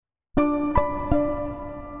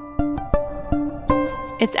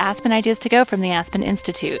It's Aspen Ideas to Go from the Aspen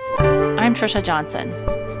Institute. I'm Trisha Johnson.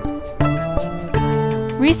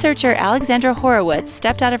 Researcher Alexandra Horowitz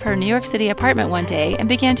stepped out of her New York City apartment one day and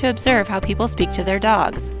began to observe how people speak to their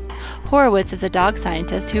dogs. Horowitz is a dog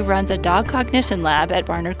scientist who runs a dog cognition lab at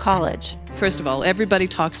Barnard College. First of all, everybody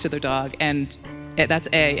talks to their dog, and that's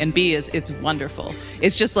A. And B is it's wonderful.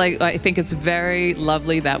 It's just like, I think it's very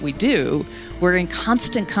lovely that we do. We're in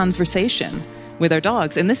constant conversation with our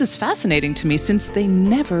dogs, and this is fascinating to me since they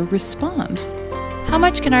never respond. How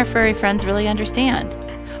much can our furry friends really understand?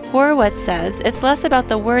 Horowitz says it's less about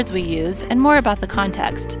the words we use and more about the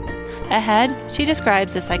context. Ahead, she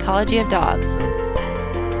describes the psychology of dogs.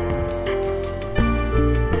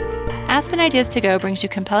 Aspen Ideas to Go brings you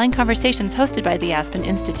compelling conversations hosted by the Aspen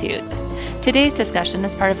Institute. Today's discussion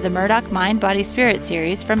is part of the Murdoch Mind, Body, Spirit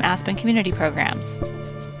series from Aspen Community Programs.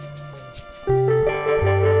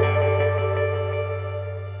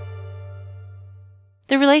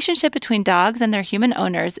 The relationship between dogs and their human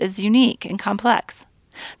owners is unique and complex.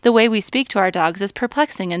 The way we speak to our dogs is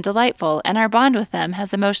perplexing and delightful, and our bond with them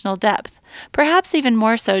has emotional depth, perhaps even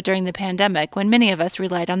more so during the pandemic when many of us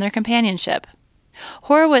relied on their companionship.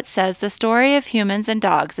 Horowitz says the story of humans and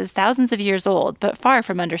dogs is thousands of years old, but far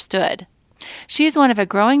from understood. She is one of a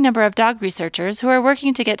growing number of dog researchers who are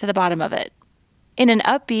working to get to the bottom of it. In an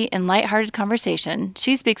upbeat and lighthearted conversation,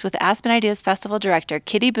 she speaks with Aspen Ideas Festival director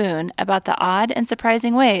Kitty Boone about the odd and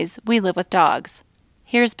surprising ways we live with dogs.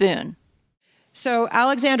 Here's Boone. So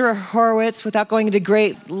Alexandra Horowitz, without going into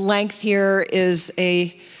great length here, is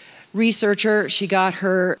a researcher. She got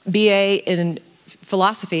her BA in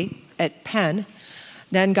philosophy at Penn,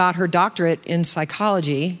 then got her doctorate in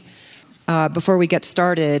psychology. Before we get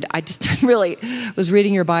started, I just really was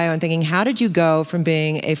reading your bio and thinking, how did you go from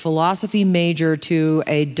being a philosophy major to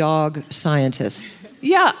a dog scientist?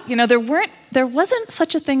 Yeah, there wasn't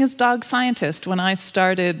such a thing as dog scientist when I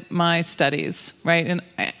started my studies, right? And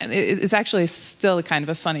it's actually still a kind of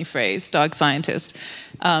a funny phrase, dog scientist.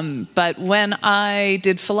 But when I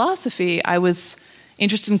did philosophy, I was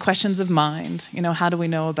interested in questions of mind. How do we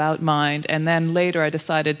know about mind? And then later I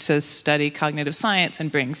decided to study cognitive science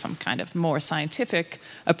and bring some kind of more scientific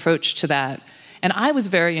approach to that. And I got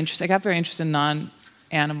very interested in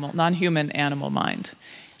non-human animal mind.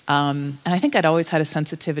 And I think I'd always had a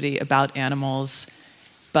sensitivity about animals,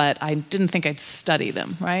 but I didn't think I'd study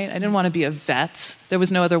them, right? I didn't want to be a vet. There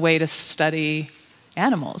was no other way to study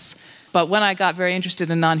animals. But when I got very interested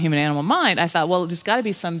in non-human animal mind, I thought, well, there's got to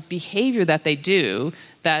be some behavior that they do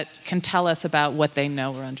that can tell us about what they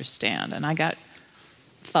know or understand. And I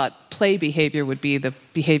thought play behavior would be the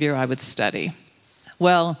behavior I would study.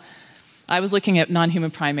 Well, I was looking at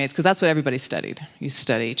non-human primates because that's what everybody studied. You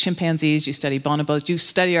study chimpanzees, you study bonobos, you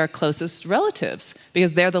study our closest relatives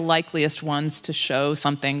because they're the likeliest ones to show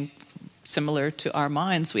something similar to our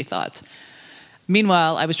minds, we thought.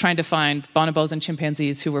 Meanwhile, I was trying to find bonobos and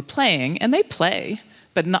chimpanzees who were playing, and they play,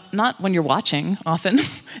 but not when you're watching often,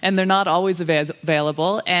 and they're not always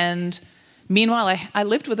available. And meanwhile, I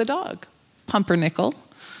lived with a dog, Pumpernickel,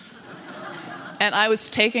 and I was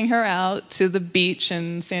taking her out to the beach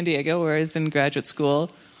in San Diego, where I was in graduate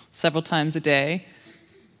school, several times a day,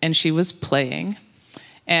 and she was playing.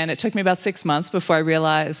 And it took me about 6 months before I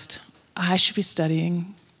realized I should be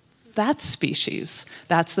studying that species.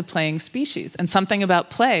 That's the playing species. And something about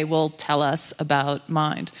play will tell us about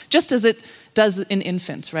mind. Just as it does in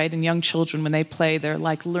infants, right? In young children, when they play, they're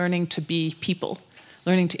like learning to be people,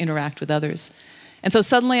 learning to interact with others. And so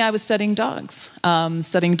suddenly I was studying dogs,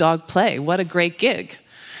 studying dog play. What a great gig.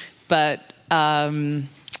 But when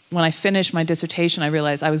I finished my dissertation, I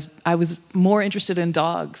realized I was more interested in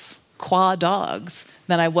dogs, qua dogs,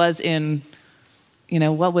 than I was in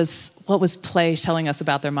what was play telling us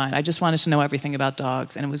about their mind. I just wanted to know everything about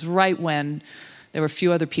dogs. And it was right when there were a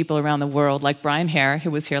few other people around the world, like Brian Hare, who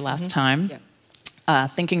was here last time,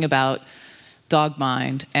 thinking about dog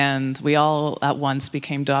mind. And we all at once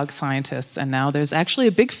became dog scientists. And now there's actually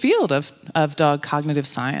a big field of dog cognitive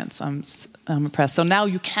science. I'm impressed. So now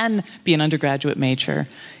you can be an undergraduate major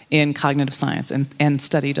in cognitive science and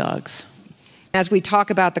study dogs. As we talk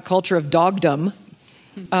about the culture of dogdom,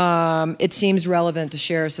 it seems relevant to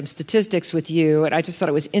share some statistics with you. And I just thought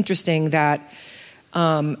it was interesting that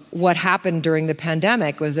what happened during the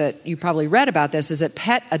pandemic was that, you probably read about this, is that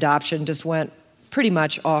pet adoption just went pretty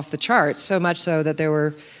much off the charts, so much so that there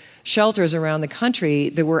were shelters around the country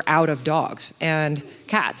that were out of dogs and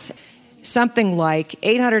cats. Something like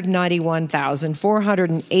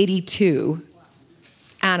 891,482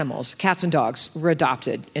 animals, cats and dogs, were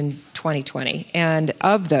adopted in 2020. And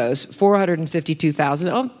of those,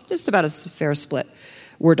 452,000, just about a fair split,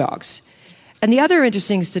 were dogs. And the other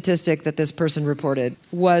interesting statistic that this person reported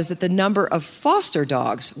was that the number of foster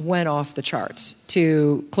dogs went off the charts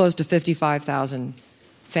to close to 55,000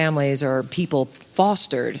 families or people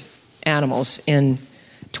fostered animals in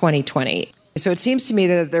 2020. So it seems to me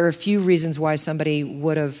that there are a few reasons why somebody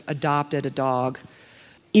would have adopted a dog.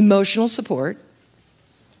 Emotional support,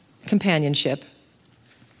 companionship,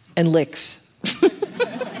 and licks.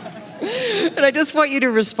 And I just want you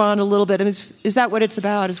to respond a little bit. I mean, is that what it's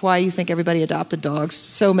about? Is why you think everybody adopted dogs?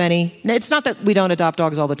 So many. It's not that we don't adopt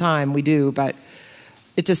dogs all the time. We do, but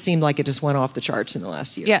it just seemed like it just went off the charts in the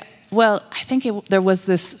last year. Yeah. Well, I think there was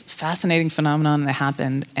this fascinating phenomenon that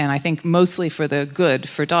happened, and I think mostly for the good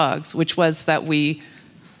for dogs, which was that we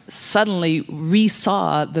suddenly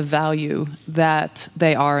resaw the value that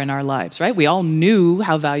they are in our lives, right? We all knew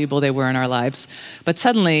how valuable they were in our lives, but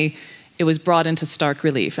suddenly it was brought into stark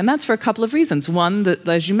relief. And that's for a couple of reasons. One,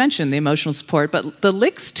 as you mentioned, the emotional support, but the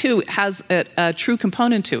licks, too, has a true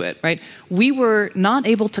component to it, right? We were not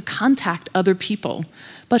able to contact other people,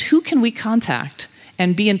 but who can we contact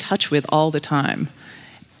and be in touch with all the time?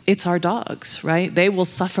 It's our dogs, right? They will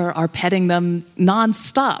suffer our petting them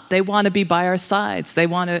nonstop. They want to be by our sides. They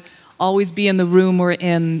want to always be in the room we're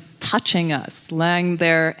in, touching us, laying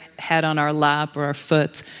their head on our lap or our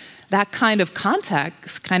foot. That kind of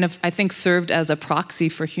contact I think, served as a proxy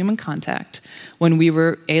for human contact when we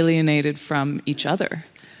were alienated from each other.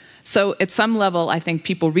 So at some level, I think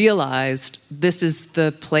people realized this is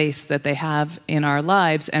the place that they have in our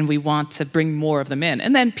lives, and we want to bring more of them in.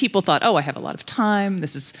 And then people thought, I have a lot of time.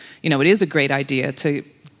 This is, it is a great idea to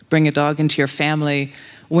bring a dog into your family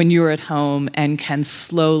when you're at home and can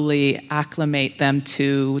slowly acclimate them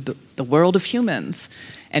to the world of humans.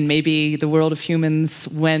 And maybe the world of humans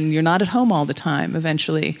when you're not at home all the time,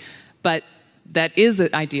 eventually. But that is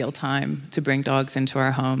an ideal time to bring dogs into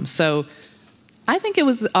our home. So I think it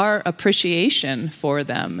was our appreciation for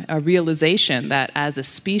them, a realization that as a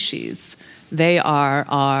species, they are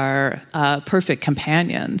our perfect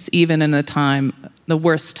companions, even in the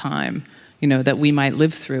worst time, that we might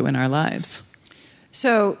live through in our lives.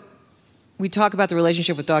 So we talk about the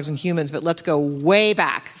relationship with dogs and humans, but let's go way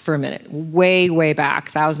back for a minute, way, way back,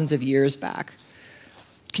 thousands of years back.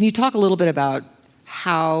 Can you talk a little bit about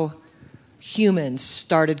how humans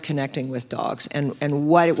started connecting with dogs and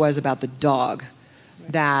what it was about the dog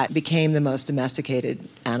that became the most domesticated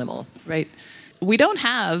animal? Right. We don't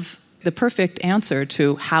have the perfect answer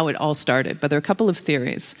to how it all started, but there are a couple of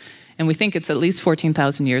theories. And we think it's at least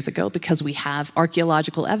 14,000 years ago because we have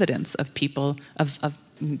archaeological evidence of people, of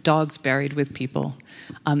dogs buried with people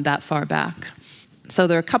that far back. So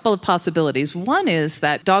there are a couple of possibilities. One is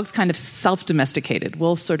that dogs kind of self-domesticated.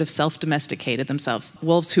 Wolves sort of self-domesticated themselves.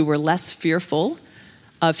 Wolves who were less fearful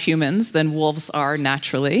of humans than wolves are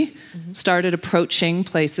naturally started approaching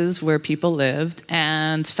places where people lived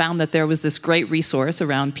and found that there was this great resource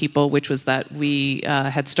around people, which was that we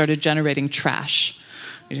had started generating trash.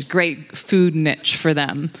 It was a great food niche for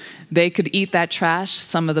them. They could eat that trash.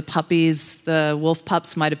 Some of the puppies, the wolf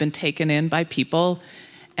pups, might have been taken in by people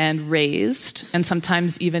and raised, and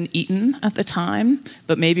sometimes even eaten at the time,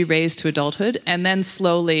 but maybe raised to adulthood. And then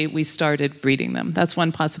slowly we started breeding them. That's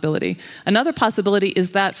one possibility. Another possibility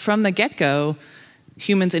is that from the get-go,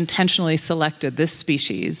 humans intentionally selected this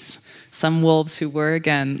species, some wolves who were,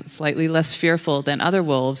 again, slightly less fearful than other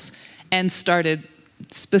wolves, and started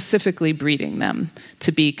specifically breeding them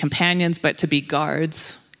to be companions, but to be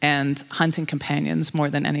guards and hunting companions more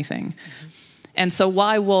than anything. And so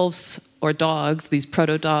why wolves or dogs, these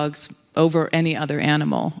proto-dogs, over any other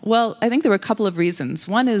animal? Well, I think there were a couple of reasons.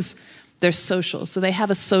 One is they're social. So they have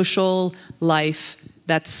a social life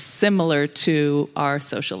that's similar to our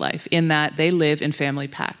social life in that they live in family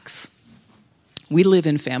packs. We live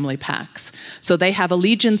in family packs. So they have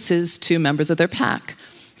allegiances to members of their pack.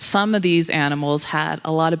 Some of these animals had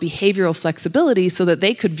a lot of behavioral flexibility so that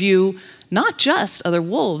they could view not just other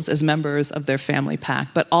wolves as members of their family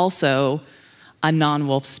pack, but also a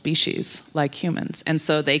non-wolf species like humans. And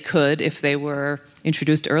so they could, if they were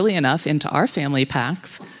introduced early enough into our family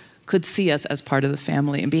packs, could see us as part of the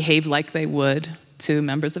family and behave like they would to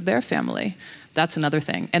members of their family. That's another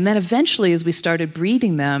thing. And then eventually, as we started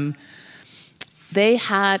breeding them, they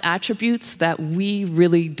had attributes that we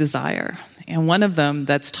really desire. And one of them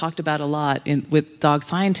that's talked about a lot with dog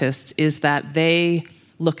scientists is that they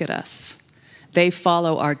look at us. They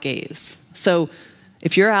follow our gaze. So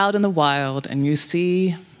if you're out in the wild and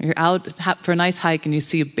you're out for a nice hike and you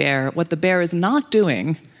see a bear, what the bear is not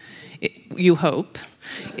doing, you hope,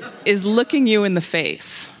 is looking you in the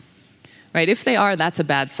face. Right? If they are, that's a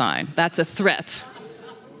bad sign. That's a threat.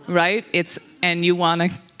 Right? And you want to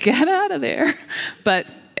get out of there. But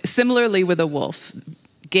Similarly with a wolf,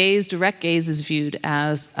 direct gaze is viewed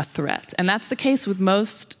as a threat. And that's the case with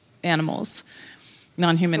most animals,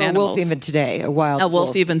 non-human animals. A wolf even today, a wild wolf. A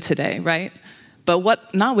wolf even today, right?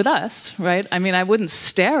 But not with us, right? I mean, I wouldn't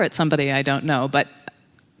stare at somebody I don't know, but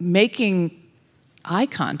making eye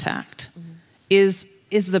contact is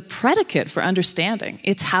the predicate for understanding.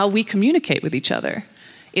 It's how we communicate with each other.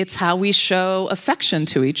 It's how we show affection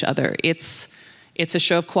to each other. It's a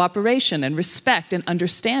show of cooperation and respect and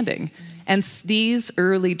understanding. And these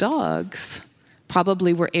early dogs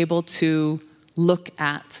probably were able to look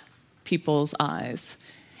at people's eyes.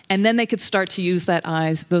 And then they could start to use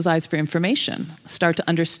those eyes for information, start to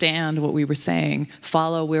understand what we were saying,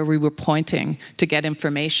 follow where we were pointing to get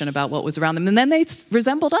information about what was around them. And then they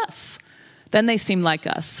resembled us. Then they seemed like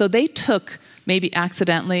us. So they took, maybe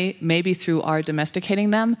accidentally, maybe through our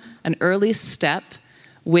domesticating them, an early step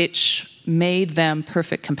which made them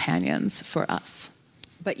perfect companions for us.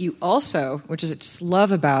 But you also, which I just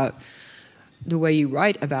love about the way you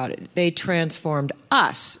write about it, they transformed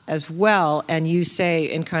us as well. And you say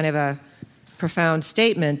in kind of a profound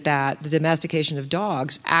statement that the domestication of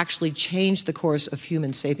dogs actually changed the course of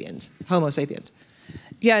human sapiens, Homo sapiens.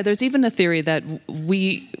 Yeah, there's even a theory that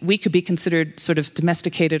we could be considered sort of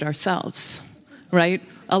domesticated ourselves, right?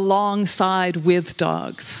 Alongside with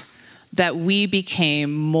dogs, that we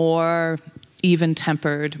became more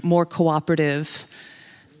even-tempered, more cooperative,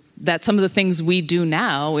 that some of the things we do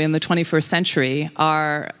now in the 21st century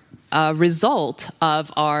are a result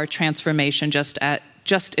of our transformation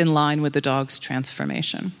just in line with the dog's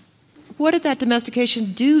transformation. What did that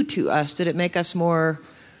domestication do to us? Did it make us more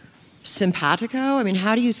simpatico? I mean,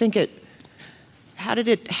 how do you think how did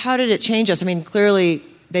it change us? I mean, clearly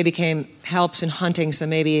they became helps in hunting, so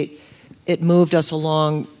maybe it moved us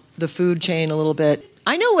along the food chain a little bit.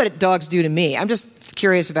 I know what dogs do to me. I'm just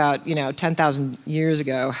curious about, 10,000 years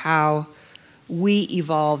ago, how we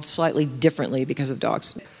evolved slightly differently because of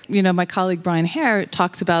dogs. My colleague Brian Hare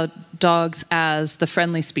talks about dogs as the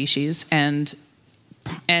friendly species and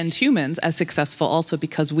humans as successful also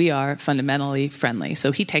because we are fundamentally friendly.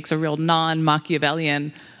 So he takes a real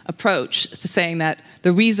non-Machiavellian approach to saying that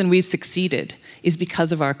the reason we've succeeded is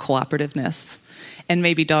because of our cooperativeness. And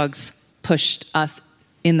maybe dogs pushed us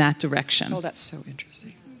in that direction. Oh, that's so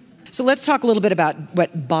interesting. So let's talk a little bit about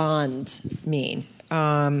what bonds mean.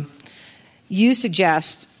 You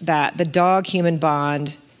suggest that the dog-human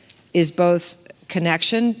bond is both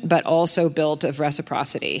connection but also built of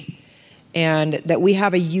reciprocity, and that we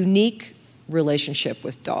have a unique relationship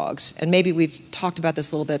with dogs. And maybe we've talked about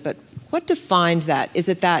this a little bit, but what defines that? Is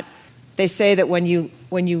it that they say that when you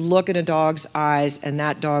look in a dog's eyes and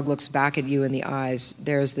that dog looks back at you in the eyes,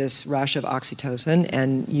 there's this rush of oxytocin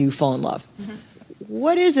and you fall in love? Mm-hmm.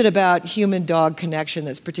 What is it about human-dog connection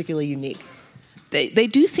that's particularly unique? They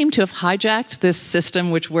do seem to have hijacked this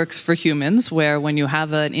system which works for humans, where when you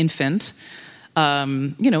have an infant,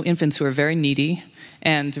 infants who are very needy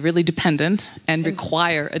and really dependent and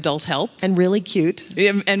require adult help. And really cute.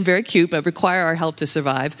 And very cute, but require our help to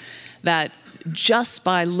survive, that just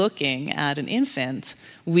by looking at an infant,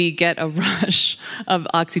 we get a rush of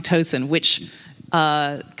oxytocin, which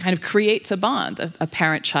kind of creates a bond, a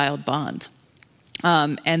parent-child bond.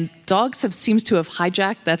 And dogs seems to have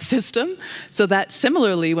hijacked that system, so that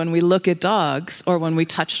similarly, when we look at dogs or when we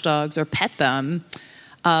touch dogs or pet them,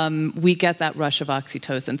 we get that rush of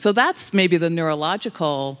oxytocin. So that's maybe the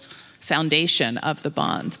neurological foundation of the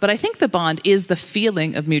bond. But I think the bond is the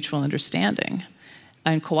feeling of mutual understanding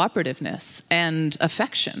and cooperativeness and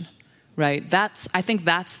affection, right? I think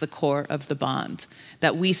that's the core of the bond,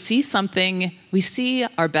 that we see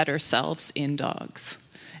our better selves in dogs.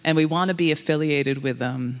 And we want to be affiliated with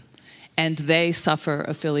them, and they suffer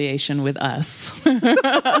affiliation with us.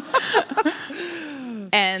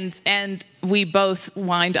 and we both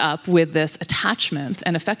wind up with this attachment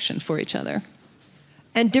and affection for each other.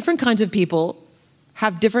 And different kinds of people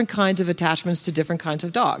have different kinds of attachments to different kinds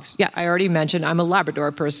of dogs. Yeah. I already mentioned I'm a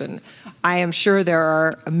Labrador person. I am sure there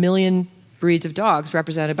are a million breeds of dogs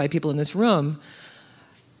represented by people in this room.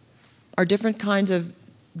 Are different kinds of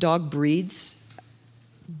dog breeds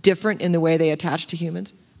different in the way they attach to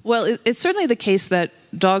humans? Well, it's certainly the case that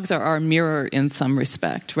dogs are our mirror in some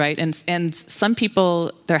respect, right? And some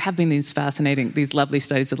people, there have been these lovely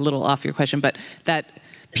studies, a little off your question, but that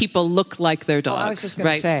people look like their dogs, I was just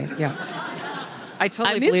going to say, yeah. I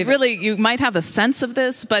totally believe it. Really, you might have a sense of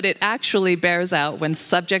this, but it actually bears out when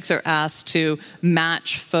subjects are asked to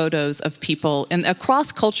match photos of people, and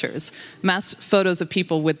across cultures, match photos of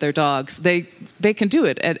people with their dogs. They can do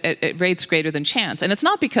it at rates greater than chance. And it's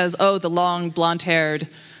not because, the long, blonde-haired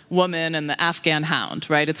woman and the Afghan hound,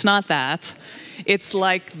 right? It's not that. It's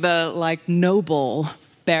like the noble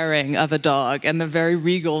bearing of a dog and the very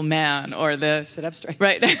regal man, or the... Sit up straight.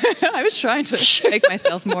 Right. I was trying to make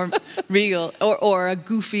myself more regal. Or a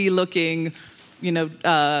goofy-looking,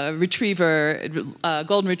 retriever,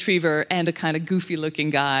 golden retriever, and a kind of goofy-looking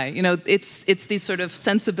guy. It's these sort of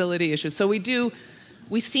sensibility issues. So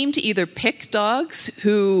we seem to either pick dogs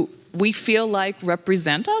who we feel like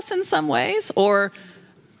represent us in some ways, or...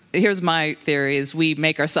 Here's my theory, is we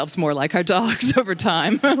make ourselves more like our dogs over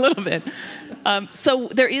time, a little bit. So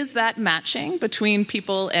there is that matching between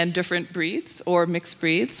people and different breeds or mixed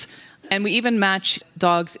breeds. And we even match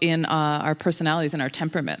dogs in our personalities and our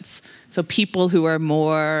temperaments. So people who are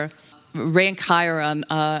more rank higher on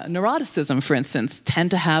neuroticism, for instance,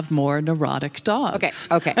 tend to have more neurotic dogs.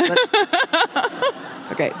 Okay.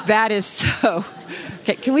 Okay, that is so...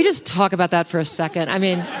 Okay, can we just talk about that for a second? I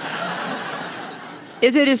mean...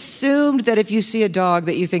 Is it assumed that if you see a dog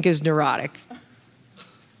that you think is neurotic,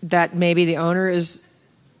 that maybe the owner is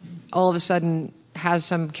all of a sudden has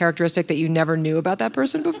some characteristic that you never knew about that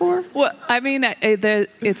person before? Well, I mean,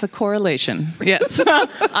 it's a correlation. Yes,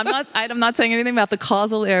 I'm not saying anything about the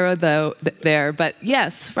causal error though there, but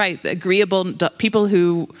yes, right. Agreeable people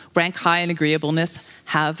who rank high in agreeableness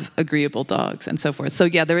have agreeable dogs and so forth. So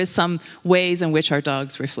yeah, there is some ways in which our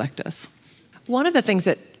dogs reflect us. One of the things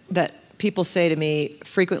that people say to me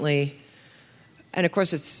frequently, and of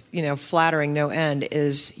course it's flattering no end,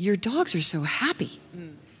 is your dogs are so happy.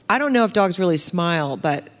 I don't know if dogs really smile,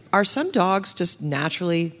 but are some dogs just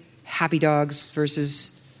naturally happy dogs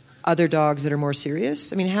versus other dogs that are more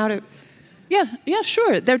serious? I mean, Yeah,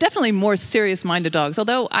 sure. They're definitely more serious-minded dogs,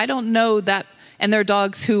 although I don't know that. And there are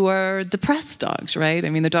dogs who are depressed dogs, right? I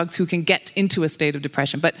mean, they're dogs who can get into a state of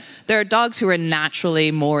depression. But there are dogs who are naturally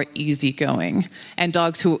more easygoing. And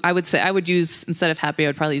dogs who, I would use, instead of happy, I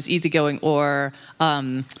would probably use easygoing or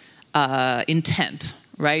intent,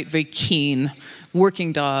 right? Very keen,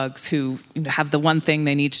 working dogs who have the one thing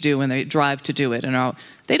they need to do and they drive to do it. And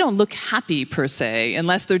they don't look happy, per se,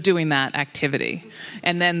 unless they're doing that activity.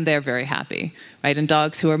 And then they're very happy, right? And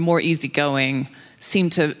dogs who are more easygoing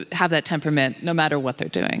seem to have that temperament no matter what they're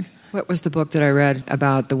doing. What was the book that I read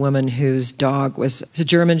about the woman whose dog was a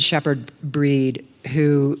German Shepherd breed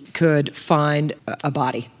who could find a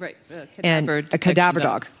body? Right, a cadaver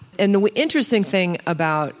dog. And the interesting thing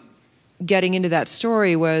about getting into that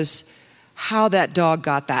story was how that dog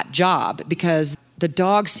got that job, because the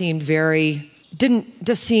dog seemed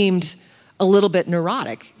seemed a little bit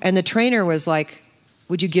neurotic. And the trainer was like,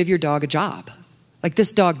 would you give your dog a job? Like,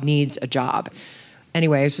 this dog needs a job.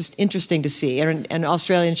 Anyway, it's just interesting to see. And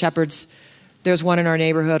Australian Shepherds, there's one in our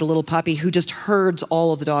neighborhood, a little puppy, who just herds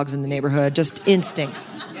all of the dogs in the neighborhood, just instinct.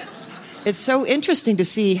 Yes. It's so interesting to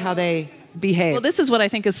see how they behave. Well, this is what I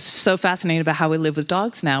think is so fascinating about how we live with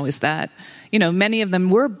dogs now, is that, many of them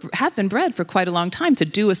have been bred for quite a long time to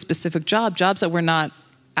do a specific job, jobs that we're not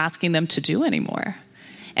asking them to do anymore.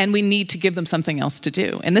 And we need to give them something else to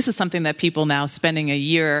do. And this is something that people now spending a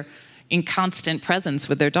year in constant presence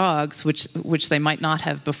with their dogs, which they might not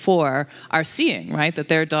have before, are seeing, right? That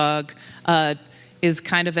their dog is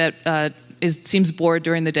kind of seems bored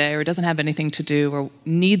during the day, or doesn't have anything to do, or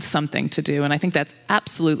needs something to do. And I think that's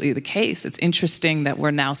absolutely the case. It's interesting that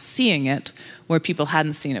we're now seeing it where people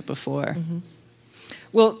hadn't seen it before. Mm-hmm.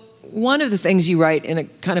 Well, one of the things you write in a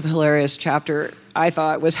kind of hilarious chapter, I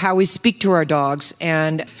thought, was how we speak to our dogs,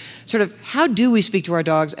 and sort of how do we speak to our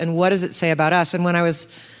dogs, and what does it say about us? And when I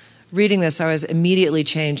was reading this, I was immediately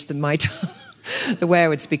changed the way I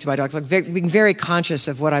would speak to my dogs, like being very conscious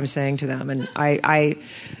of what I'm saying to them. And I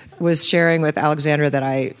was sharing with Alexandra that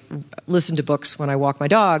I listen to books when I walk my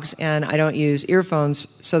dogs, and I don't use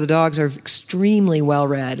earphones, so the dogs are extremely well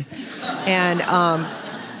read, and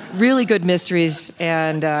really good mysteries,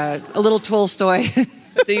 and a little Tolstoy.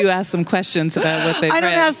 Do you ask them questions about what they've read? I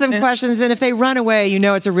don't ask them questions, and if they run away,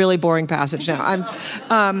 it's a really boring passage. Now,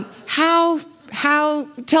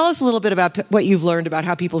 tell us a little bit about what you've learned about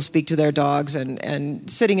how people speak to their dogs and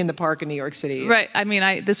sitting in the park in New York City. Right. I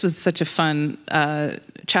mean, this was such a fun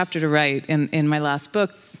chapter to write in my last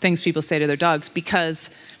book, Things People Say to Their Dogs,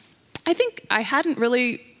 because I think it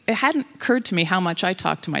hadn't occurred to me how much I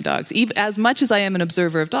talk to my dogs. Even as much as I am an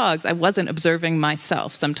observer of dogs, I wasn't observing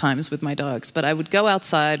myself sometimes with my dogs. But I would go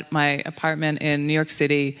outside my apartment in New York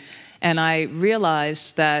City, and I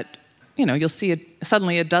realized that you'll see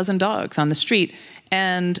suddenly a dozen dogs on the street.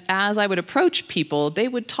 And as I would approach people, they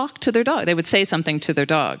would talk to their dog. They would say something to their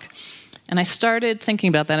dog. And I started thinking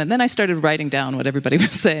about that, and then I started writing down what everybody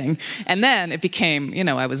was saying. And then it became,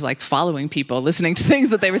 I was like following people, listening to things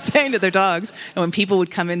that they were saying to their dogs. And when people would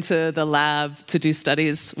come into the lab to do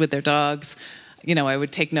studies with their dogs, I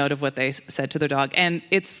would take note of what they said to their dog. And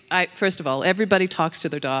first of all, everybody talks to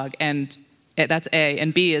their dog, and that's A.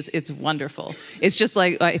 And B is it's wonderful. It's just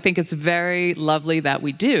like, I think it's very lovely that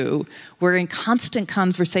we do. We're in constant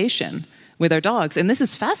conversation with our dogs. And this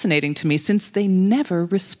is fascinating to me since they never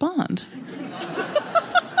respond.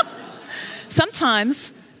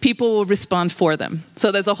 Sometimes people will respond for them.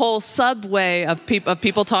 So there's a whole subway of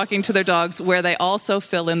people talking to their dogs where they also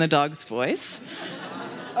fill in the dog's voice.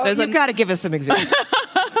 Oh, you've got to give us some examples.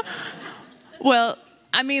 Well,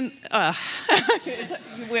 I mean,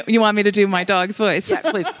 you want me to do my dog's voice? Yeah,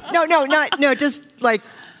 please. No, just like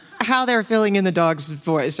how they're filling in the dog's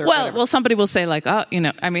voice or whatever. Well, somebody will say like,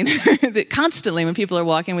 constantly when people are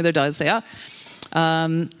walking with their dogs, say,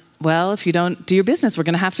 well, if you don't do your business, we're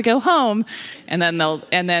going to have to go home. And then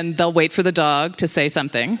they'll wait for the dog to say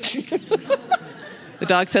something. The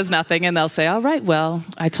dog says nothing, and they'll say, all right, well,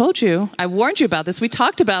 I told you. I warned you about this. We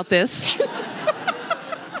talked about this.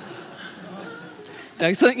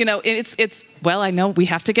 So, it's well, I know we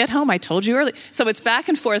have to get home. I told you early. So it's back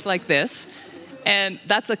and forth like this. And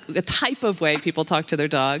that's a type of way people talk to their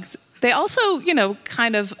dogs. They also,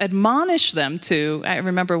 kind of admonish them to. I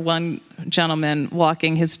remember one gentleman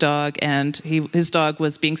walking his dog, and his dog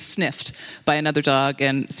was being sniffed by another dog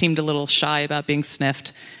and seemed a little shy about being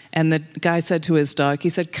sniffed. And the guy said to his dog, he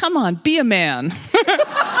said, "Come on, be a man."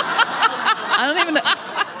 I don't even know.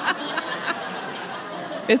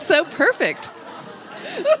 It's so perfect.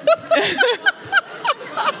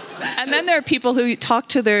 And then there are people who talk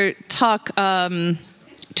to their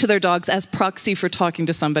dogs as proxy for talking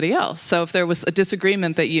to somebody else. So if there was a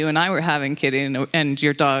disagreement that you and I were having, Kitty, and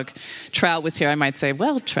your dog Trout was here, I might say,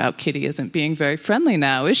 well, Trout, Kitty isn't being very friendly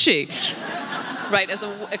now, is she? Right, as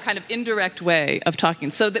a kind of indirect way of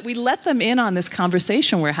talking. So that we let them in on this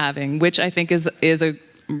conversation we're having, which I think is a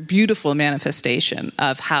beautiful manifestation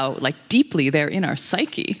of how deeply they're in our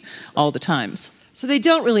psyche all the times. So they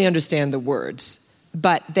don't really understand the words,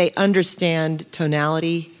 but they understand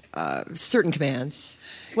tonality, certain commands.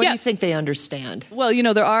 What do you think they understand? Well,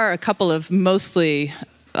 there are a couple of mostly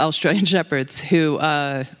Australian Shepherds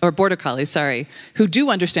or Border Collies, who do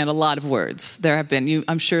understand a lot of words. There have been,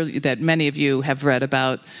 I'm sure that many of you have read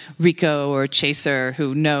about Rico or Chaser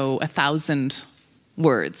who know 1,000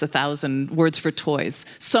 words, 1,000 words for toys.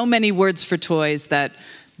 So many words for toys that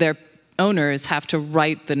their owners have to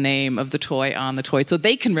write the name of the toy on the toy so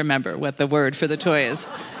they can remember what the word for the toy is.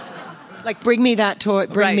 Like, bring me that toy,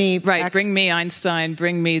 bring me... Right, X. Bring me Einstein,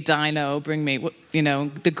 bring me Dino, bring me,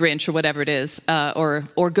 the Grinch or whatever it is,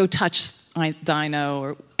 or go touch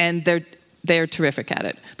Dino, and they're terrific at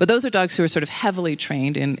it. But those are dogs who are sort of heavily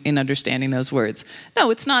trained in understanding those words.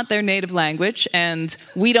 No, it's not their native language, and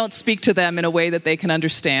we don't speak to them in a way that they can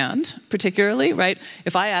understand, particularly, right?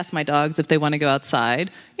 If I ask my dogs if they want to go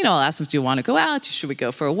outside, I'll ask them, do you want to go out? Should we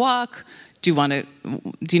go for a walk? Do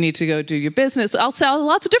you need to go do your business? I'll say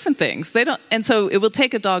lots of different things. And so it will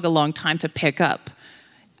take a dog a long time to pick up.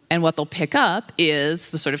 And what they'll pick up is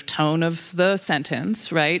the sort of tone of the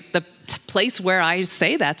sentence, right? The place where I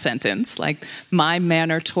say that sentence, like my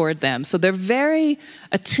manner toward them. So they're very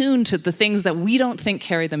attuned to the things that we don't think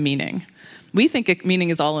carry the meaning. We think meaning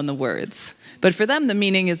is all in the words. But for them, the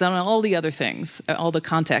meaning is on all the other things, all the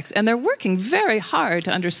context. And they're working very hard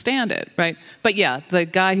to understand it, right? But yeah, the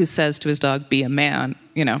guy who says to his dog, be a man,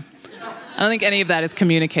 I don't think any of that is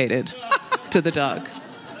communicated to the dog.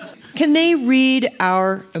 Can they read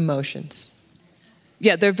our emotions?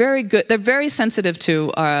 Yeah, they're very good. They're very sensitive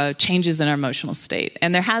to changes in our emotional state.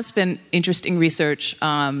 And there has been interesting research.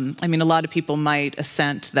 A lot of people might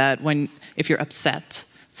assent that if you're upset,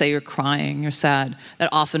 say you're crying, you're sad, that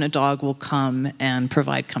often a dog will come and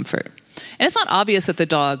provide comfort. And it's not obvious that the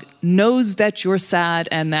dog knows that you're sad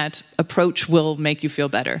and that approach will make you feel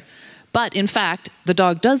better. But in fact, the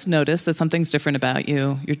dog does notice that something's different about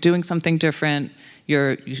you. You're doing something different.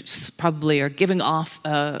 You probably are giving off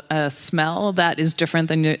a smell that is different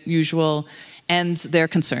than usual, and they're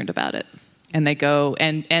concerned about it. And they go,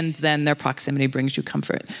 and then their proximity brings you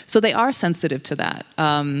comfort. So they are sensitive to that.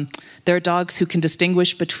 There are dogs who can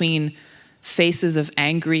distinguish between faces of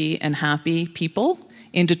angry and happy people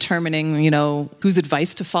in determining, whose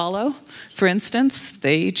advice to follow. For instance,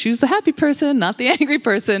 they choose the happy person, not the angry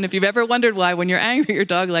person. If you've ever wondered why when you're angry, your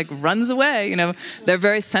dog runs away, they're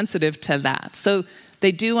very sensitive to that. So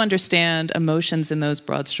they do understand emotions in those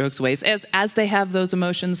broad strokes ways, as they have those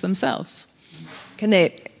emotions themselves. Can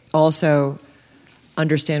they also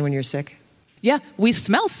understand when you're sick? Yeah, we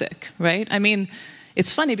smell sick, right? I mean,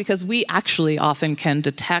 it's funny because we actually often can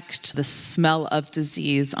detect the smell of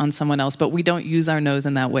disease on someone else, but we don't use our nose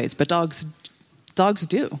in that ways. But dogs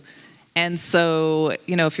do. And so,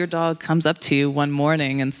 if your dog comes up to you one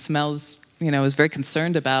morning and smells, is very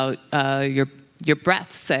concerned about your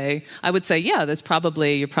breath, I would say, yeah,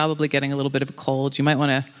 you're probably getting a little bit of a cold. You might want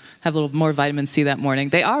to have a little more vitamin C that morning.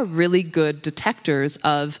 They are really good detectors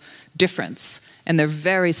of difference, and they're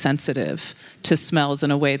very sensitive to smells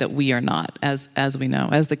in a way that we are not, as we know,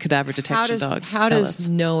 as the cadaver detection dogs How tell does us.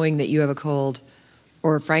 knowing that you have a cold,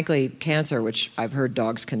 or frankly cancer, which I've heard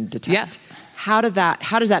dogs can detect, how does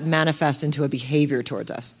that manifest into a behavior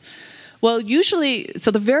towards us? Well, usually,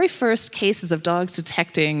 so the very first cases of dogs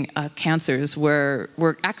detecting cancers were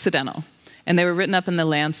accidental. And they were written up in The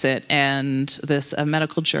Lancet and this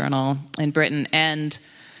medical journal in Britain. And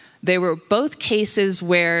they were both cases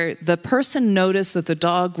where the person noticed that the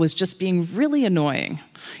dog was just being really annoying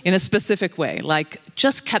in a specific way, like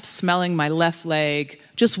just kept smelling my left leg,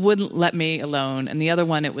 just wouldn't let me alone. And the other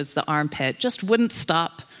one, it was the armpit, just wouldn't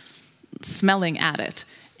stop smelling at it.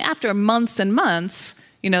 After months and months,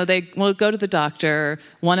 they will go to the doctor.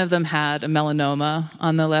 One of them had a melanoma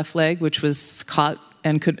on the left leg, which was caught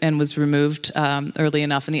and was removed early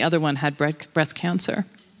enough, and the other one had breast cancer.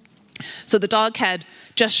 So the dog had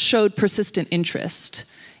just showed persistent interest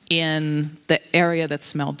in the area that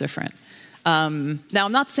smelled different. Now,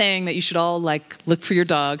 I'm not saying that you should all look for your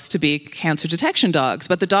dogs to be cancer detection dogs,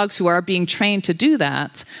 but the dogs who are being trained to do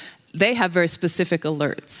that, they have very specific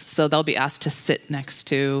alerts. So they'll be asked to sit next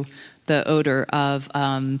to the odor of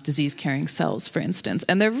disease-carrying cells, for instance,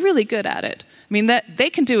 and they're really good at it. I mean, that they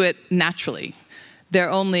can do it naturally. They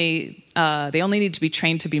only need to be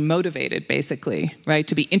trained to be motivated, basically, right?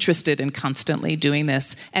 To be interested in constantly doing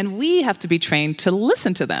this. And we have to be trained to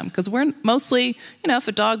listen to them, because we're mostly, if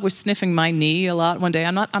a dog was sniffing my knee a lot one day,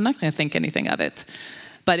 I'm not going to think anything of it.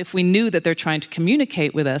 But if we knew that they're trying to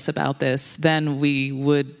communicate with us about this, then we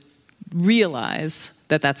would realize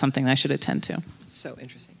that that's something I should attend to. So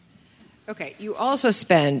interesting. Okay, you also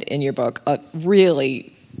spend in your book a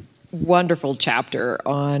really wonderful chapter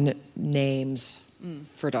on names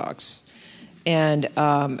for dogs. And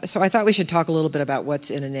so I thought we should talk a little bit about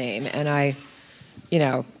what's in a name. And I,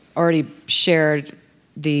 already shared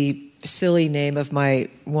the silly name of my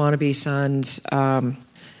wannabe son's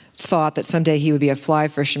thought that someday he would be a fly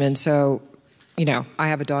fisherman. So, I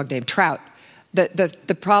have a dog named Trout.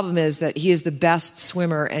 The problem is that he is the best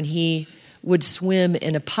swimmer, and he would swim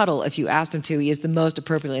in a puddle if you asked him to. He is the most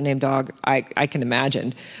appropriately named dog I can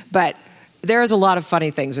imagine. But there is a lot of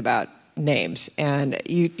funny things about names, and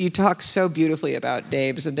you talk so beautifully about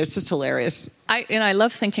names, and they're just hilarious. I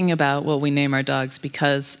love thinking about what we name our dogs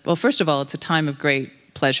because, well, first of all, it's a time of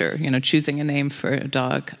great pleasure, choosing a name for a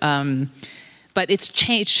dog. But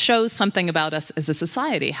it shows something about us as a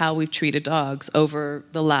society, how we've treated dogs over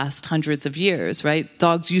the last hundreds of years, right?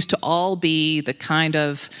 Dogs used to all be the kind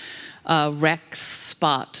of Rex,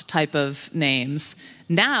 Spot type of names.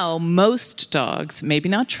 Now, most dogs, maybe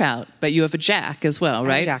not Trout, but you have a Jack as well,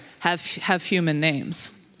 right? Jack. Have human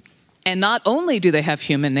names. And not only do they have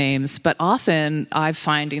human names, but often I'm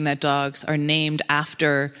finding that dogs are named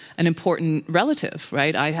after an important relative,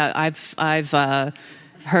 right? I've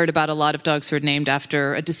heard about a lot of dogs who are named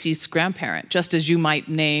after a deceased grandparent, just as you might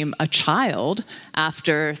name a child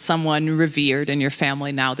after someone revered in your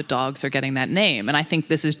family. Now the dogs are getting that name. And I think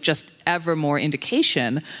this is just ever more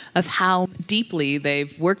indication of how deeply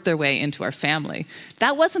they've worked their way into our family.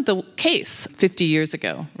 That wasn't the case 50 years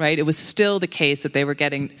ago, right? It was still the case that there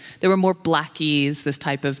were more Blackies, this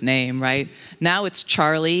type of name, right? Now it's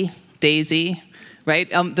Charlie, Daisy, right?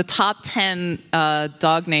 The top 10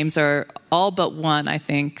 dog names are all but one, I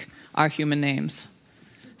think, are human names.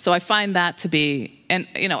 So I find that to be, and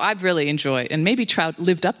I've really enjoyed, and maybe Trout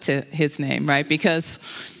lived up to his name, right? Because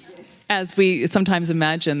as we sometimes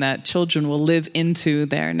imagine that children will live into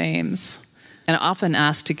their names, and often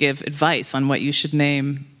asked to give advice on what you should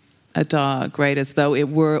name a dog, right? As though it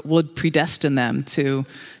would predestine them to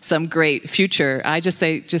some great future. I just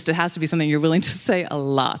say, it has to be something you're willing to say a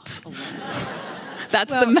lot.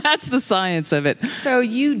 That's the science of it. So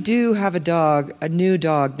you do have a new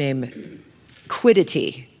dog named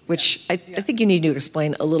Quiddity, which I think you need to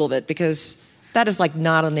explain a little bit, because that is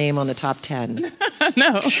not a name on the top 10.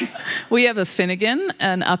 No. We have a Finnegan,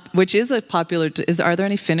 which is a popular... Are there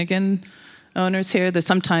any Finnegan owners here? There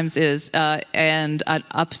sometimes is. And an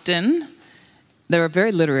Upton. They're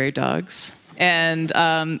very literary dogs. And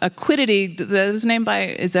a Quiddity that was named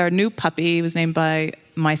is our new puppy. It was named by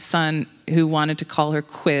my son, who wanted to call her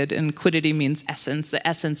Quid, and Quiddity means essence, the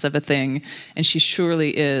essence of a thing. And she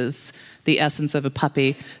surely is the essence of a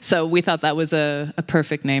puppy. So we thought that was a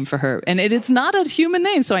perfect name for her. And it's not a human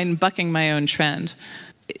name, so I'm bucking my own trend.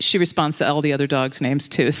 She responds to all the other dogs' names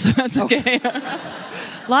too, so that's okay.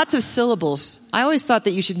 Lots of syllables. I always thought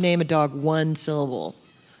that you should name a dog one syllable.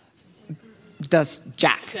 Thus,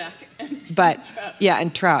 Jack. But, yeah,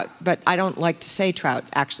 and Trout. But I don't like to say Trout,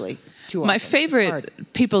 actually, too often. My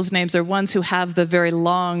favorite people's names are ones who have the very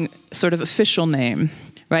long sort of official name,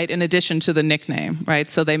 right, in addition to the nickname, right?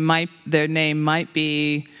 So their name might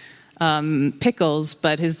be Pickles,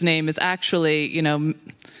 but his name is actually,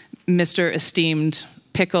 Mr. Esteemed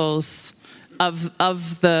Pickles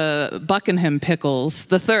of the Buckingham Pickles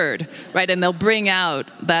the Third, right? And they'll bring out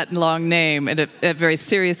that long name at very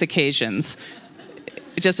serious occasions.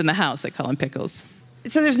 Just in the house, they call him Pickles.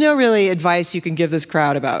 So there's no really advice you can give this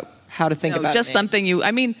crowd about how to think about just name.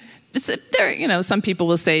 something some people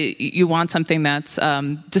will say you want something that's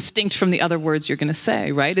distinct from the other words you're going to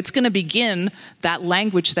say, right? It's going to begin that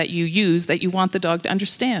language that you use that you want the dog to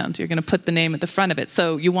understand. You're going to put the name at the front of it.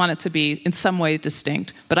 So you want it to be in some way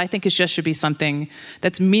distinct. But I think it just should be something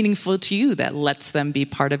that's meaningful to you, that lets them be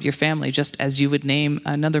part of your family, just as you would name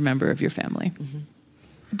another member of your family. Mm-hmm.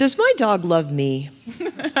 Does my dog love me?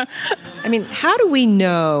 I mean, how do we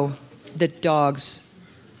know that dogs...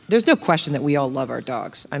 There's no question that we all love our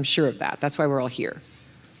dogs. I'm sure of that. That's why we're all here.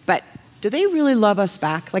 But do they really love us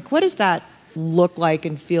back? Like, what does that look like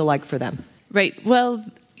and feel like for them? Right. Well,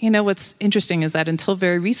 what's interesting is that until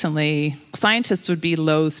very recently, scientists would be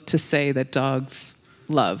loath to say that dogs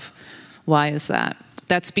love. Why is that?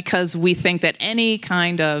 That's because we think that any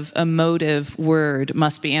kind of emotive word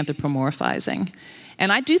must be anthropomorphizing.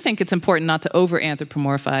 And I do think it's important not to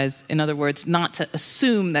over-anthropomorphize. In other words, not to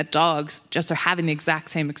assume that dogs just are having the exact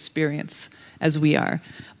same experience as we are.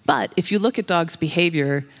 But if you look at dogs'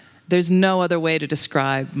 behavior, there's no other way to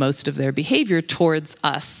describe most of their behavior towards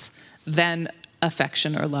us than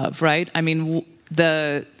affection or love, right? I mean,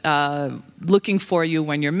 the looking for you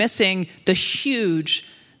when you're missing, the huge,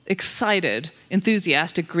 excited,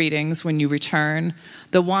 enthusiastic greetings when you return,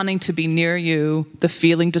 the wanting to be near you, the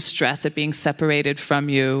feeling distress at being separated from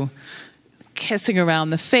you, kissing around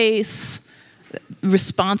the face,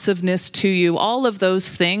 responsiveness to you, all of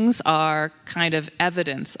those things are kind of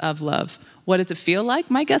evidence of love. What does it feel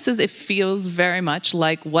like? My guess is it feels very much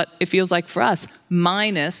like what it feels like for us,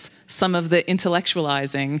 minus some of the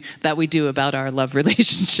intellectualizing that we do about our love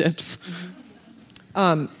relationships.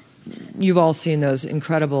 You've all seen those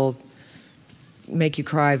incredible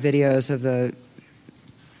make-you-cry videos of the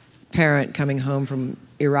parent coming home from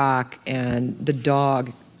Iraq and the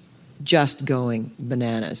dog just going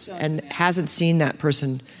bananas and hasn't seen that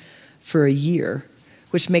person for a year,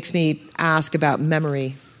 which makes me ask about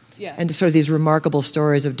memory and sort of these remarkable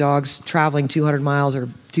stories of dogs traveling 200 miles or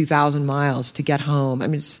 2,000 miles to get home. I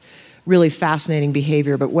mean, it's really fascinating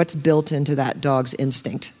behavior, but what's built into that dog's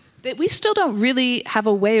instinct? We still don't really have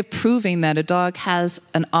a way of proving that a dog has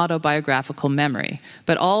an autobiographical memory,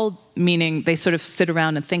 but all meaning they sort of sit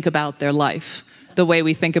around and think about their life the way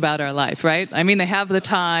we think about our life, right? I mean, they have the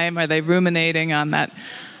time. Are they ruminating on that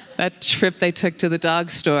trip they took to the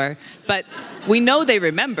dog store? But we know they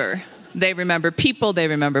remember. They remember people. They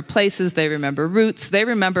remember places. They remember routes. They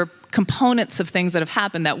remember components of things that have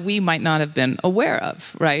happened that we might not have been aware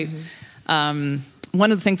of, right? Mm-hmm.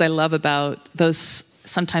 One of the things I love about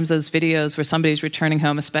sometimes those videos where somebody's returning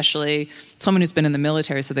home, especially someone who's been in the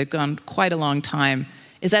military, so they've gone quite a long time,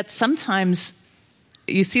 is that sometimes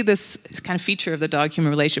you see this kind of feature of the dog-human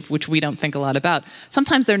relationship, which we don't think a lot about.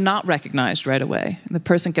 Sometimes they're not recognized right away. The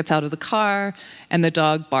person gets out of the car and the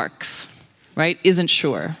dog barks, right? Isn't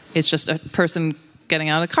sure. It's just a person getting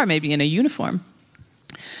out of the car, maybe in a uniform.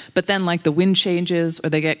 But then like the wind changes or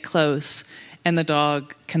they get close and the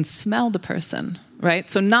dog can smell the person, right?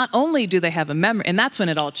 So not only do they have a memory, and that's when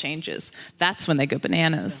it all changes. That's when they go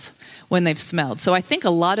bananas, when they've smelled. So I think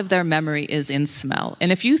a lot of their memory is in smell.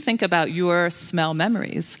 And if you think about your smell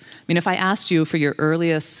memories, I mean, if I asked you for your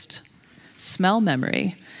earliest smell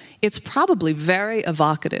memory, it's probably very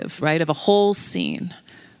evocative, right, of a whole scene,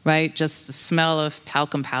 right? Just the smell of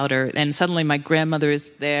talcum powder, and suddenly my grandmother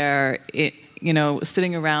is there,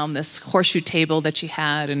 sitting around this horseshoe table that she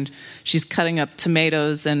had, and she's cutting up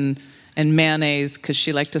tomatoes and mayonnaise because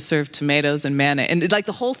she liked to serve tomatoes and mayonnaise. And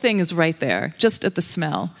the whole thing is right there, just at the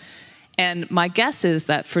smell. And my guess is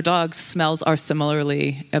that for dogs, smells are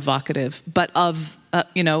similarly evocative, but of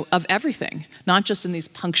everything, not just in these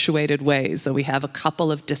punctuated ways that we have a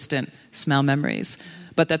couple of distant smell memories,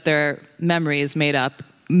 but that their memory is made up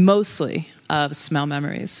mostly of smell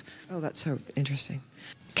memories. Oh, that's so interesting.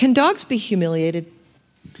 Can dogs be humiliated?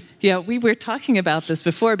 Yeah, we were talking about this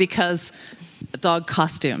before because dog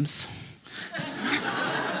costumes.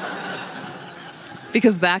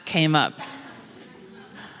 Because that came up.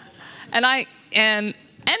 And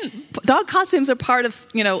dog costumes are part of,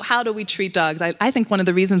 how do we treat dogs? I think one of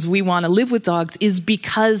the reasons we want to live with dogs is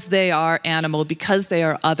because they are animal, because they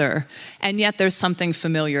are other, and yet there's something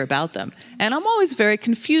familiar about them. And I'm always very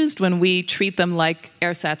confused when we treat them like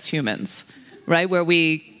ersatz humans, right? Where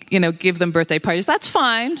we, give them birthday parties. That's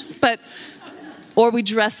fine, or we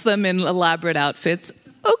dress them in elaborate outfits.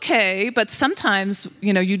 Okay, but sometimes,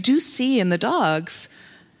 you do see in the dogs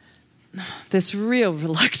this real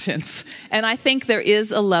reluctance. And I think there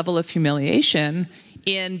is a level of humiliation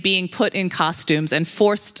in being put in costumes and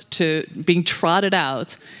forced to being trotted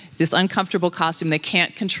out, this uncomfortable costume they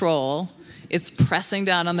can't control. It's pressing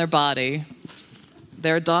down on their body.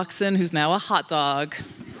 They're a dachshund who's now a hot dog.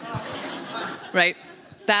 Right?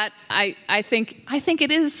 That I think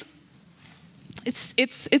it is.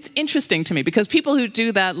 It's interesting to me because people who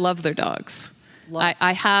do that love their dogs.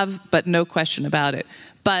 I have, but no question about it.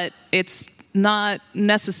 But it's not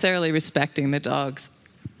necessarily respecting the dog's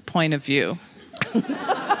point of view.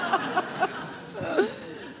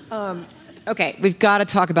 Okay, we've got to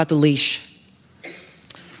talk about the leash.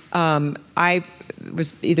 I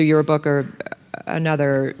was either your book or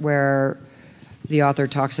another where the author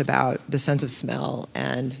talks about the sense of smell,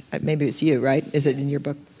 and maybe it's you, right? Is it in your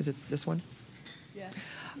book? Is it this one?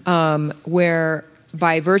 Yeah. Where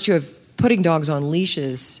by virtue of putting dogs on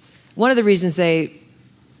leashes, one of the reasons they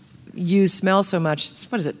use smell so much,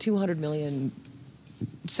 200 million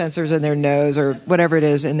sensors in their nose or whatever it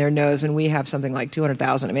is in their nose, and we have something like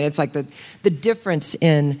 200,000. I mean, it's like the difference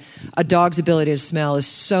in a dog's ability to smell is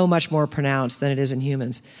so much more pronounced than it is in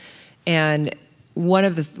humans. And one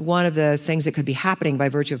of the things that could be happening by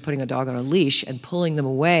virtue of putting a dog on a leash and pulling them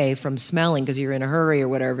away from smelling because you're in a hurry or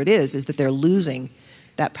whatever it is that they're losing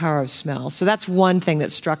that power of smell. So that's one thing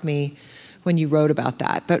that struck me when you wrote about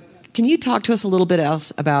that. But can you talk to us a little bit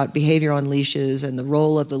else about behavior on leashes and the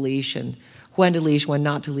role of the leash and when to leash, when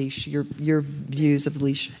not to leash, your views of the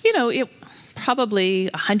leash? Probably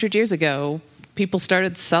 100 years ago, people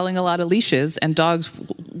started selling a lot of leashes, and dogs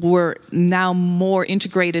were now more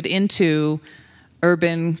integrated into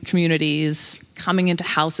urban communities, coming into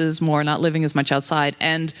houses more, not living as much outside.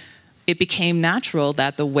 And it became natural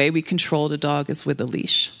that the way we controlled a dog is with a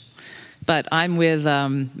leash. But I'm with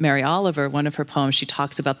Mary Oliver, one of her poems, she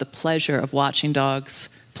talks about the pleasure of watching dogs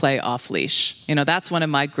play off-leash. That's one of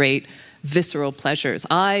my great visceral pleasures.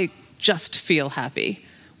 I just feel happy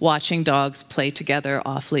watching dogs play together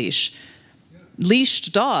off-leash.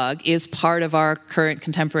 Leashed dog is part of our current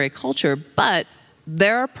contemporary culture, but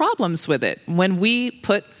there are problems with it. When we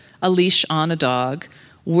put a leash on a dog,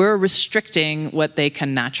 we're restricting what they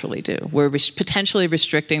can naturally do. We're potentially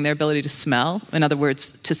restricting their ability to smell, in other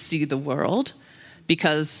words, to see the world,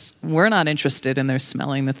 because we're not interested in their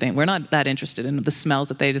smelling the thing. We're not that interested in the smells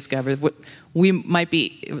that they discover. We might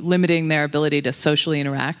be limiting their ability to socially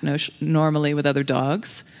interact normally with other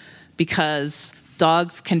dogs, because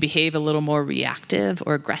dogs can behave a little more reactive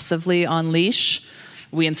or aggressively on leash.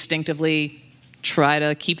 We instinctively try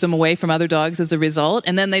to keep them away from other dogs as a result,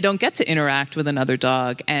 and then they don't get to interact with another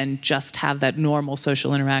dog and just have that normal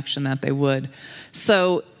social interaction that they would.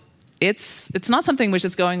 So it's not something which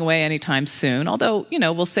is going away anytime soon, although,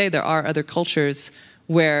 we'll say there are other cultures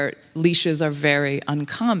where leashes are very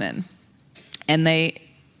uncommon, and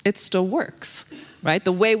it still works, right?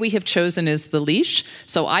 The way we have chosen is the leash,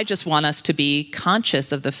 so I just want us to be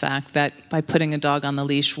conscious of the fact that by putting a dog on the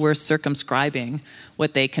leash, we're circumscribing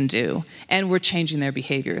what they can do, and we're changing their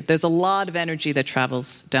behavior. There's a lot of energy that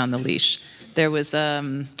travels down the leash. There was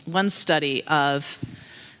one study of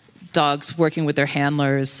dogs working with their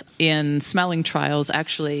handlers in smelling trials,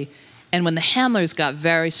 actually, and when the handlers got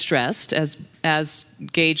very stressed, as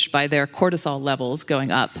gauged by their cortisol levels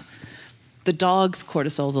going up, the dog's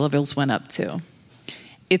cortisol levels went up too.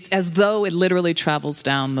 It's as though it literally travels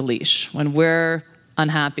down the leash. When we're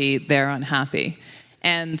unhappy, they're unhappy.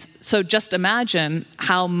 And so just imagine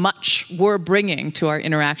how much we're bringing to our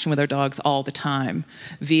interaction with our dogs all the time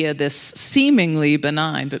via this seemingly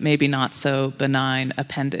benign, but maybe not so benign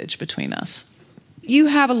appendage between us. You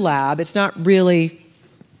have a lab. It's not really,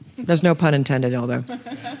 there's no pun intended, although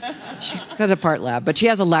she says a part lab, but she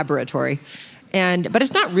has a laboratory. But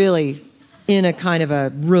it's not really in a kind of a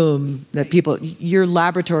room that your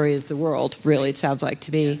laboratory is the world, really, it sounds like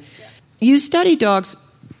to me. You study dogs.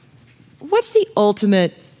 What's the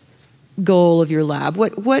ultimate goal of your lab?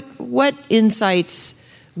 What insights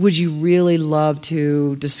would you really love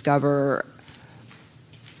to discover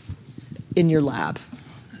in your lab?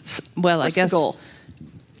 Well, What's I guess the goal?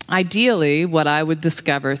 ideally, what I would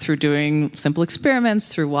discover through doing simple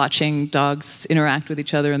experiments, through watching dogs interact with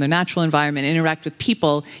each other in their natural environment, interact with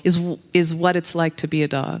people, is what it's like to be a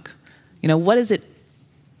dog. What is it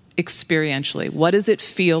experientially? What does it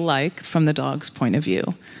feel like from the dog's point of view?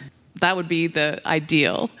 That would be the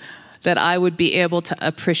ideal, that I would be able to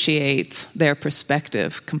appreciate their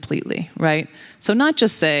perspective completely, right? So not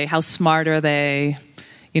just say, how smart are they?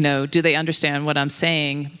 Do they understand what I'm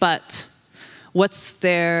saying? But what's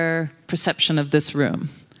their perception of this room?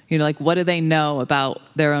 What do they know about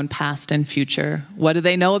their own past and future? What do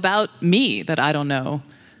they know about me that I don't know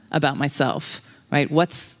about myself, right?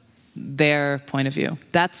 What's their point of view?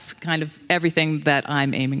 That's kind of everything that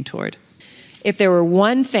I'm aiming toward. If there were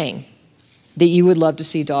one thing that you would love to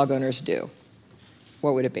see dog owners do,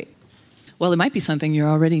 what would it be? Well, it might be something you're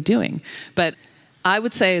already doing, but I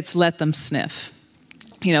would say it's let them sniff.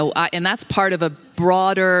 And that's part of a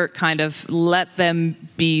broader kind of let them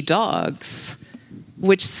be dogs,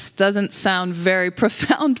 which doesn't sound very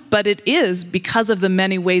profound, but it is because of the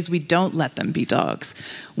many ways we don't let them be dogs.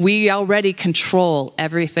 We already control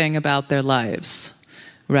everything about their lives,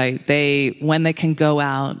 right? When they can go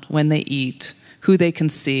out, when they eat, who they can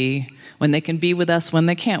see, when they can be with us, when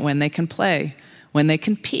they can't, when they can play, when they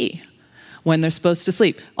can pee, when they're supposed to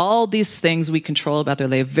sleep. All these things we control about their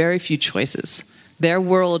life, very few choices. Their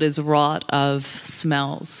world is wrought of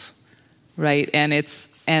smells, right?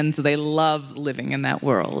 And they love living in that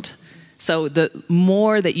world. So the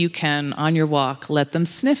more that you can, on your walk, let them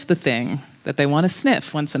sniff the thing that they want to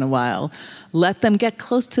sniff once in a while. Let them get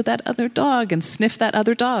close to that other dog and sniff that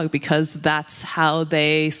other dog, because that's how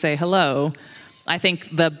they say hello. I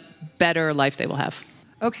think the better life they will have.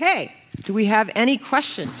 Okay. Do we have any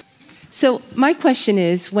questions? So my question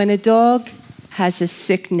is, when a dog has a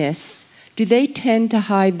sickness, do they tend to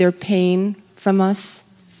hide their pain from us?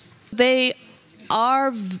 They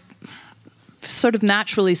are sort of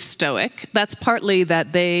naturally stoic. That's partly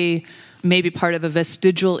that they may be part of a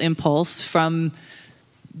vestigial impulse from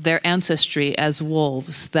their ancestry as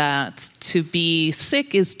wolves, that to be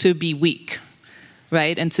sick is to be weak,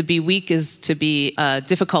 right? And to be weak is to be a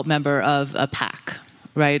difficult member of a pack,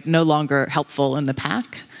 right? No longer helpful in the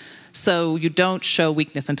pack. So you don't show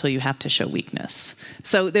weakness until you have to show weakness.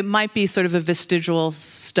 So there might be sort of a vestigial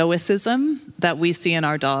stoicism that we see in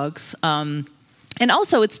our dogs. And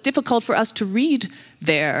also it's difficult for us to read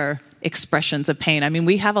their expressions of pain. I mean,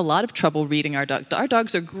 we have a lot of trouble reading our dogs. Our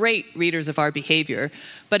dogs are great readers of our behavior,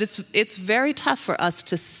 but it's very tough for us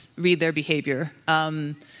to read their behavior.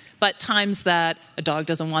 But times that a dog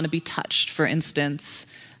doesn't want to be touched, for instance,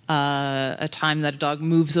 a time that a dog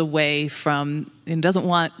moves away from and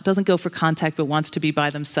doesn't go for contact but wants to be by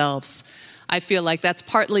themselves. I feel like that's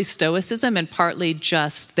partly stoicism and partly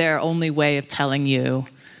just their only way of telling you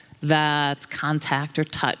that contact or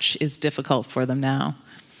touch is difficult for them now.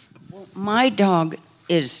 Well, my dog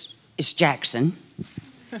is Jackson,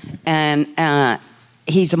 and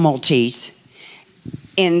he's a Maltese.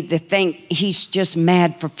 And the thing, he's just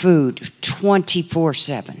mad for food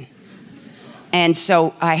 24/7. And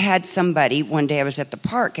so I had somebody, one day I was at the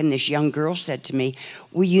park, and this young girl said to me,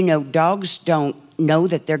 well, dogs don't know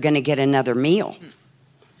that they're going to get another meal.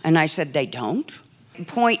 And I said, they don't.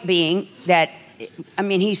 Point being that,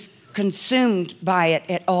 he's consumed by it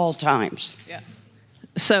at all times. Yeah.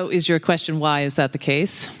 So is your question, why is that the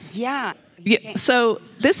case? Yeah. Yeah, so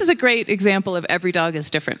this is a great example of every dog is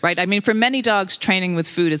different, right? I mean, for many dogs, training with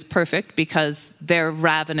food is perfect because they're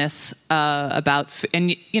ravenous about food.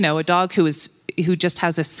 And, a dog who just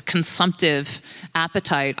has this consumptive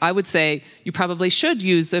appetite, I would say you probably should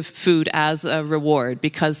use food as a reward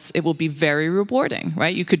because it will be very rewarding,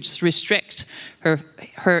 right? You could just restrict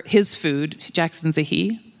his food. Jackson's a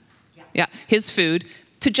he? Yeah, his food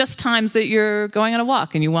to just times that you're going on a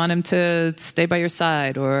walk and you want him to stay by your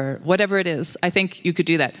side or whatever it is. I think you could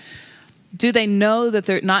do that. Do they know that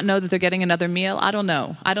they're getting another meal? I don't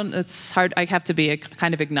know. It's hard. I have to be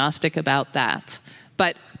kind of agnostic about that.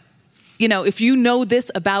 But, if you know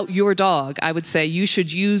this about your dog, I would say you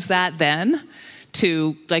should use that then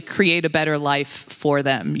to create a better life for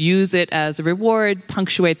them. Use it as a reward,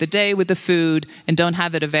 punctuate the day with the food, and don't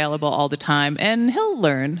have it available all the time. And he'll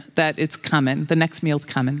learn that it's coming. The next meal's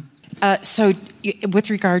coming. So with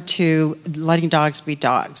regard to letting dogs be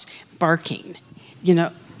dogs, barking,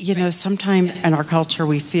 sometimes in our culture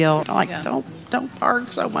we feel like, don't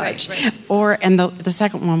bark so much. Right. And the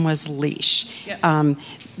second one was leash. Yeah.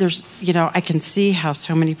 I can see how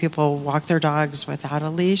so many people walk their dogs without a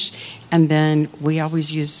leash, and then we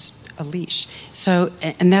always use a leash. So,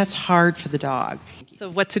 and that's hard for the dog. So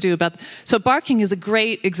what to do about so barking is a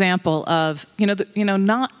great example of,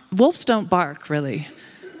 wolves don't bark really.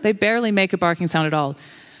 They barely make a barking sound at all.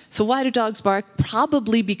 So why do dogs bark?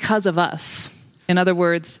 Probably because of us. In other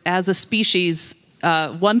words, as a species,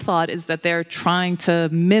 one thought is that they're trying to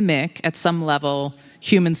mimic, at some level,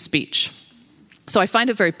 human speech. So I find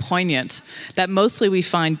it very poignant that mostly we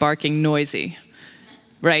find barking noisy,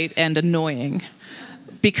 right, and annoying,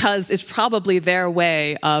 because it's probably their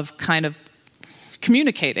way of kind of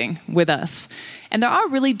communicating with us. And there are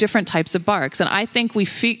really different types of barks, and I think we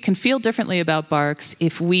can feel differently about barks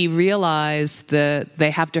if we realize that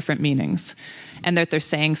they have different meanings and that they're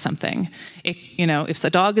saying something. If a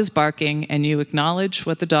dog is barking and you acknowledge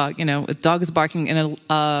what the dog, a dog is barking in an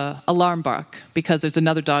alarm bark because there's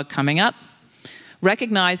another dog coming up,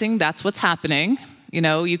 recognizing that's what's happening.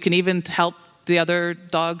 You can even help the other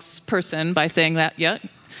dog's person by saying that, yeah,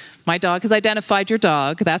 my dog has identified your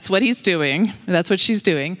dog. That's what he's doing. That's what she's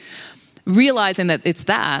doing. Realizing that it's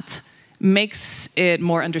that makes it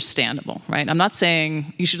more understandable, right? I'm not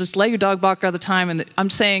saying you should just let your dog bark all the time.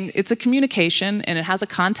 I'm saying it's a communication and it has a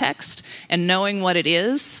context, and knowing what it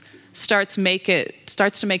is starts to make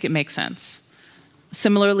it make sense.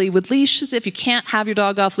 Similarly with leashes, if you can't have your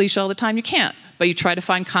dog off leash all the time, you can't. But you try to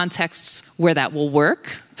find contexts where that will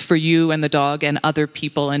work for you and the dog and other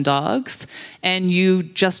people and dogs, and you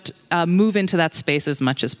just move into that space as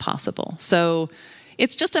much as possible. So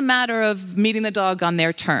it's just a matter of meeting the dog on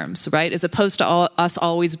their terms, right? As opposed to us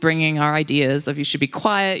always bringing our ideas of you should be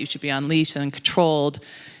quiet, you should be on leash and controlled,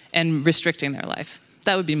 and restricting their life.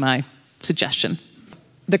 That would be my suggestion.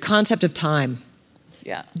 The concept of time.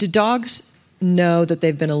 Yeah. Do dogs know that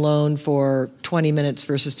they've been alone for 20 minutes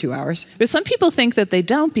versus 2 hours? But some people think that they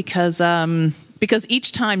don't because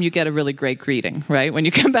each time you get a really great greeting, right? When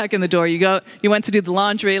you come back in the door, you went to do the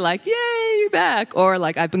laundry, like, yay, you're back. Or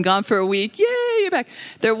like, I've been gone for a week, yay, you're back.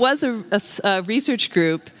 There was a research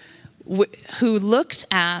group who looked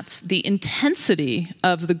at the intensity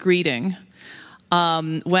of the greeting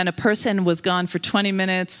when a person was gone for 20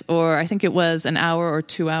 minutes, or I think it was an hour or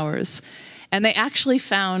 2 hours. And they actually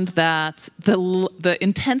found that the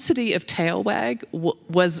intensity of tail wag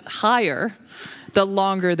was higher the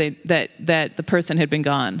longer that the person had been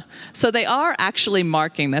gone. So they are actually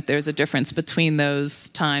marking that there's a difference between those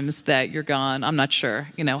times that you're gone. I'm not sure,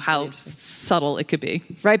 how subtle it could be.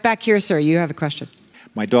 Right back here, sir. You have a question.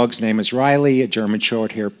 My dog's name is Riley, a German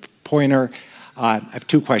Shorthair Pointer. I have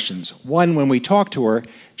two questions. One, when we talk to her,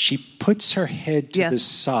 she puts her head to the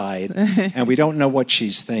side, and we don't know what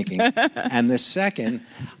she's thinking. And the second,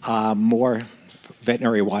 more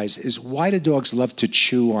veterinary-wise, is why do dogs love to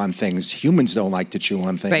chew on things? Humans don't like to chew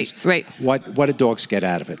on things. Right. What do dogs get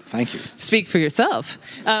out of it? Thank you. Speak for yourself.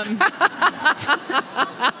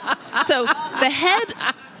 So the head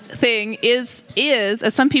thing is,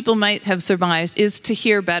 as some people might have surmised, is to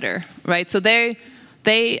hear better, right? So they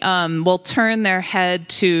will turn their head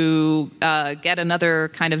to get another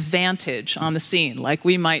kind of vantage on the scene. Like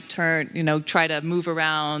we might try to move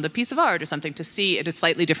around a piece of art or something to see it a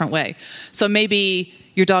slightly different way. So maybe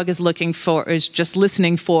your dog is just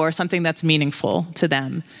listening for something that's meaningful to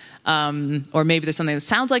them. Or maybe there's something that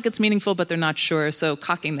sounds like it's meaningful, but they're not sure. So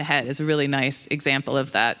cocking the head is a really nice example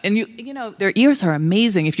of that. And their ears are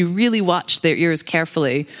amazing. If you really watch their ears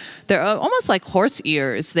carefully, they're almost like horse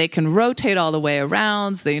ears. They can rotate all the way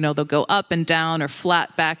around. They'll go up and down or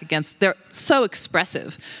flat back against. They're so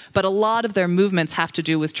expressive. But a lot of their movements have to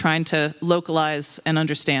do with trying to localize and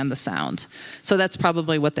understand the sound. So that's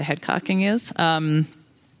probably what the head cocking is.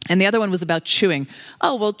 And the other one was about chewing.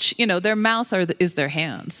 Oh, well, their mouth is their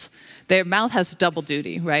hands. Their mouth has double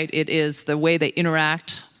duty, right? It is the way they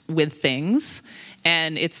interact with things,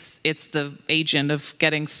 and it's the agent of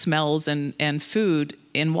getting smells and food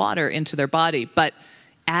in water into their body. But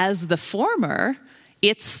as the former,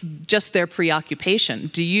 it's just their preoccupation.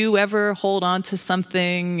 Do you ever hold on to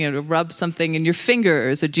something, rub something in your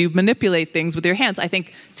fingers, or do you manipulate things with your hands? I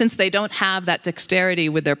think since they don't have that dexterity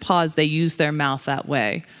with their paws, they use their mouth that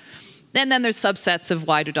way. And then there's subsets of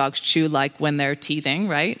why do dogs chew, like when they're teething,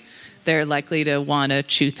 right? They're likely to want to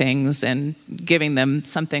chew things, and giving them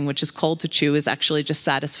something which is cold to chew is actually just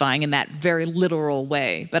satisfying in that very literal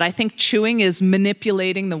way. But I think chewing is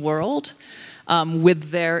manipulating the world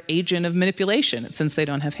with their agent of manipulation, since they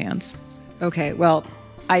don't have hands. Okay, well,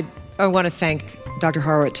 I want to thank Dr.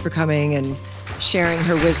 Horowitz for coming and sharing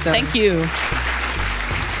her wisdom. Thank you.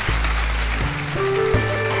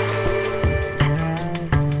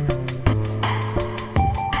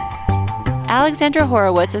 Alexandra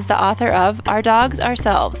Horowitz is the author of Our Dogs,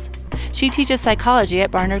 Ourselves. She teaches psychology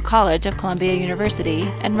at Barnard College of Columbia University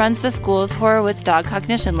and runs the school's Horowitz Dog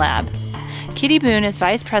Cognition Lab. Kitty Boone is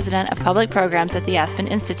Vice President of Public Programs at the Aspen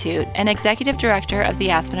Institute and Executive Director of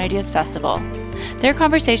the Aspen Ideas Festival. Their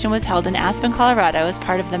conversation was held in Aspen, Colorado as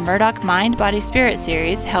part of the Murdoch Mind, Body, Spirit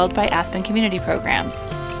series held by Aspen Community Programs.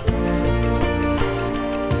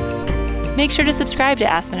 Make sure to subscribe to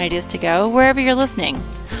Aspen Ideas to Go wherever you're listening.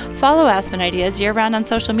 Follow Aspen Ideas year-round on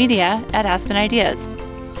social media at Aspen Ideas.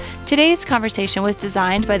 Today's conversation was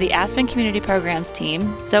designed by the Aspen Community Programs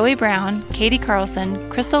team, Zoe Brown, Katie Carlson,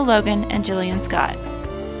 Crystal Logan, and Jillian Scott.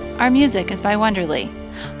 Our music is by Wonderly.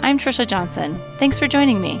 I'm Trisha Johnson. Thanks for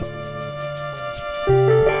joining me.